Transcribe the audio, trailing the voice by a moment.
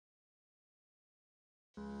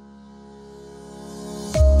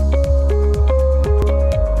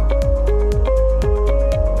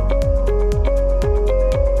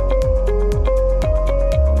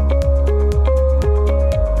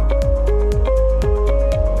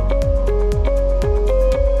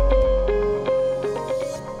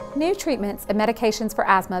treatments and medications for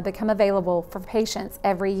asthma become available for patients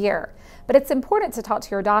every year, but it's important to talk to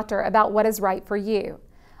your doctor about what is right for you.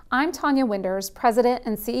 I'm Tonya Winders, President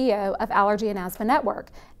and CEO of Allergy and Asthma Network,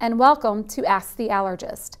 and welcome to Ask the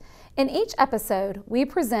Allergist. In each episode, we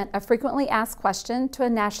present a frequently asked question to a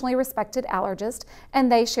nationally respected allergist,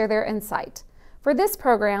 and they share their insight. For this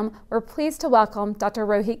program, we're pleased to welcome Dr.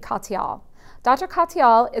 Rohit Katyal. Dr.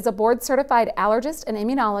 Katyal is a board-certified allergist and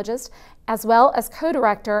immunologist, as well as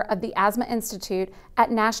co-director of the Asthma Institute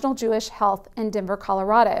at National Jewish Health in Denver,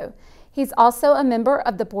 Colorado. He's also a member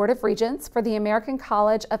of the Board of Regents for the American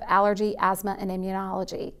College of Allergy, Asthma, and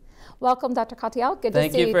Immunology. Welcome, Dr. Katyal. Good to see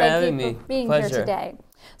you. Thank you for having me. Thank you for being Pleasure. here today.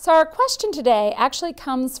 So our question today actually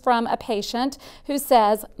comes from a patient who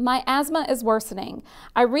says, "My asthma is worsening.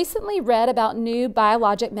 I recently read about new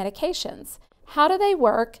biologic medications. How do they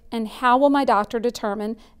work, and how will my doctor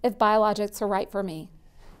determine if biologics are right for me?"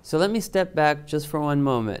 So let me step back just for one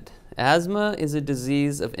moment. Asthma is a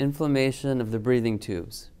disease of inflammation of the breathing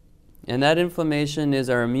tubes. And that inflammation is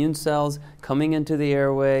our immune cells coming into the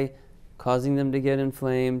airway, causing them to get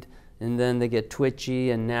inflamed, and then they get twitchy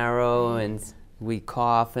and narrow, and we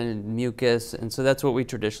cough and mucus, and so that's what we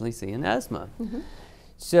traditionally see in asthma.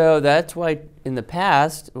 So that's why in the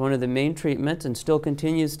past, one of the main treatments, and still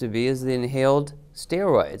continues to be, is the inhaled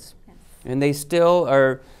steroids. And they still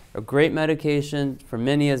are a great medication for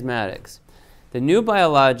many asthmatics. The new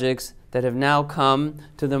biologics that have now come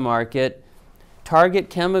to the market target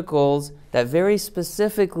chemicals that very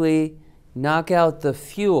specifically knock out the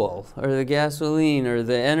fuel or the gasoline or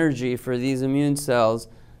the energy for these immune cells,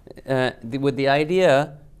 with the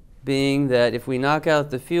idea being that if we knock out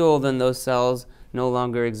the fuel, then those cells no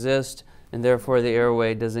longer exist, and therefore the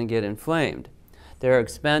airway doesn't get inflamed. They're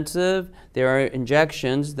expensive. There are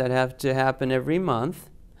injections that have to happen every month,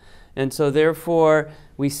 and so therefore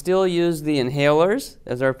we still use the inhalers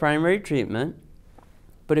as our primary treatment.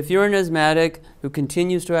 But if you're an asthmatic who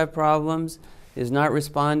continues to have problems, is not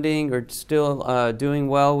responding or still doing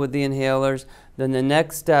well with the inhalers, then the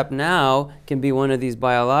next step now can be one of these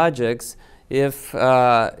biologics if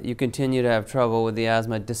you continue to have trouble with the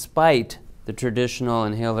asthma despite the traditional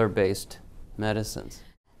inhaler-based medicines.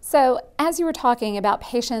 So as you were talking about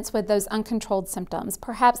patients with those uncontrolled symptoms,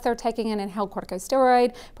 perhaps they're taking an inhaled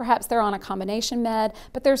corticosteroid, perhaps they're on a combination med,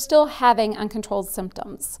 but they're still having uncontrolled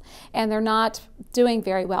symptoms and they're not doing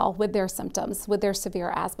very well with their symptoms, with their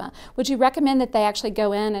severe asthma. Would you recommend that they actually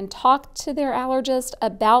go in and talk to their allergist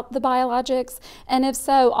about the biologics? And if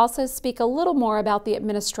so, also speak a little more about the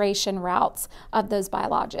administration routes of those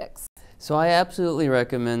biologics. So I absolutely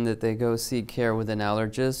recommend that they go seek care with an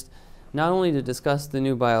allergist, not only to discuss the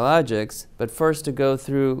new biologics, but first to go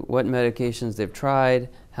through what medications they've tried,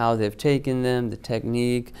 how they've taken them, the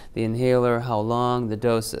technique, the inhaler, how long, the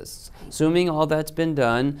doses. Assuming all that's been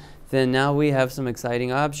done, then now we have some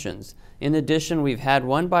exciting options. In addition, we've had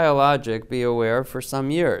one biologic, be aware, for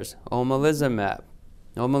some years, omalizumab.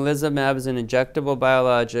 Omalizumab is an injectable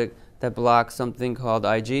biologic that blocks something called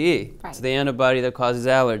IgE. It's the antibody that causes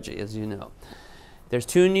allergy, as you know. There's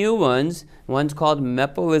two new ones. One's called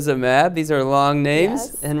mepolizumab, these are long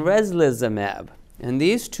names, and reslizumab. And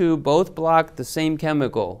these two both block the same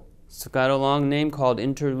chemical. It's got a long name called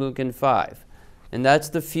interleukin-5. And that's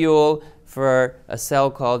the fuel for a cell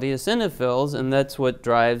called eosinophils, and that's what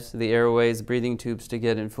drives the airways, breathing tubes to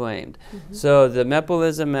get inflamed. So the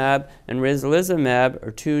mepolizumab and reslizumab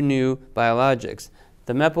are two new biologics.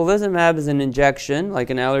 The mepolizumab is an injection, like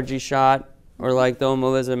an allergy shot, or like the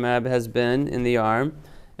omalizumab has been in the arm.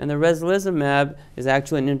 And the reslizumab is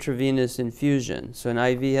actually an intravenous infusion. So an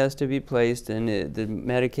IV has to be placed, and the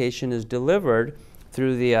medication is delivered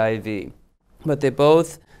through the IV. But they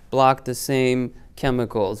both block the same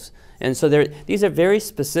chemicals. And so these are very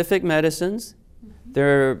specific medicines.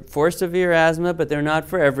 They're for severe asthma, but they're not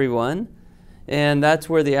for everyone. And that's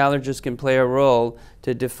where the allergist can play a role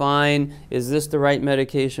to define, is this the right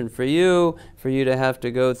medication for you to have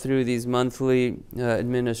to go through these monthly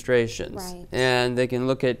administrations. And they can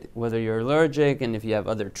look at whether you're allergic and if you have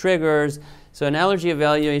other triggers. So an allergy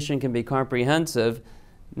evaluation can be comprehensive,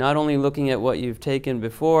 not only looking at what you've taken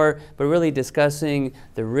before, but really discussing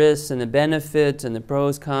the risks and the benefits and the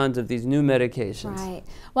pros, cons of these new medications. Right.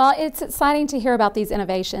 Well, it's exciting to hear about these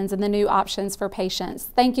innovations and the new options for patients.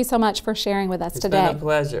 Thank you so much for sharing with us today. It's been a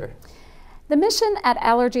pleasure. The mission at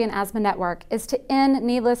Allergy and Asthma Network is to end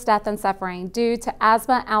needless death and suffering due to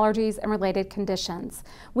asthma, allergies, and related conditions.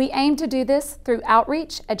 We aim to do this through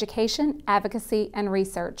outreach, education, advocacy, and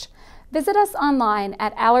research. Visit us online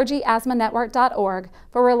at allergyasthmanetwork.org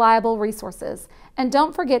for reliable resources. And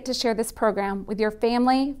don't forget to share this program with your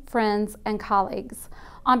family, friends, and colleagues.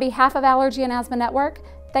 On behalf of Allergy and Asthma Network,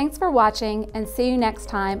 Thanks for watching, and see you next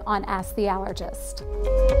time on Ask the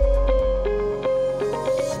Allergist.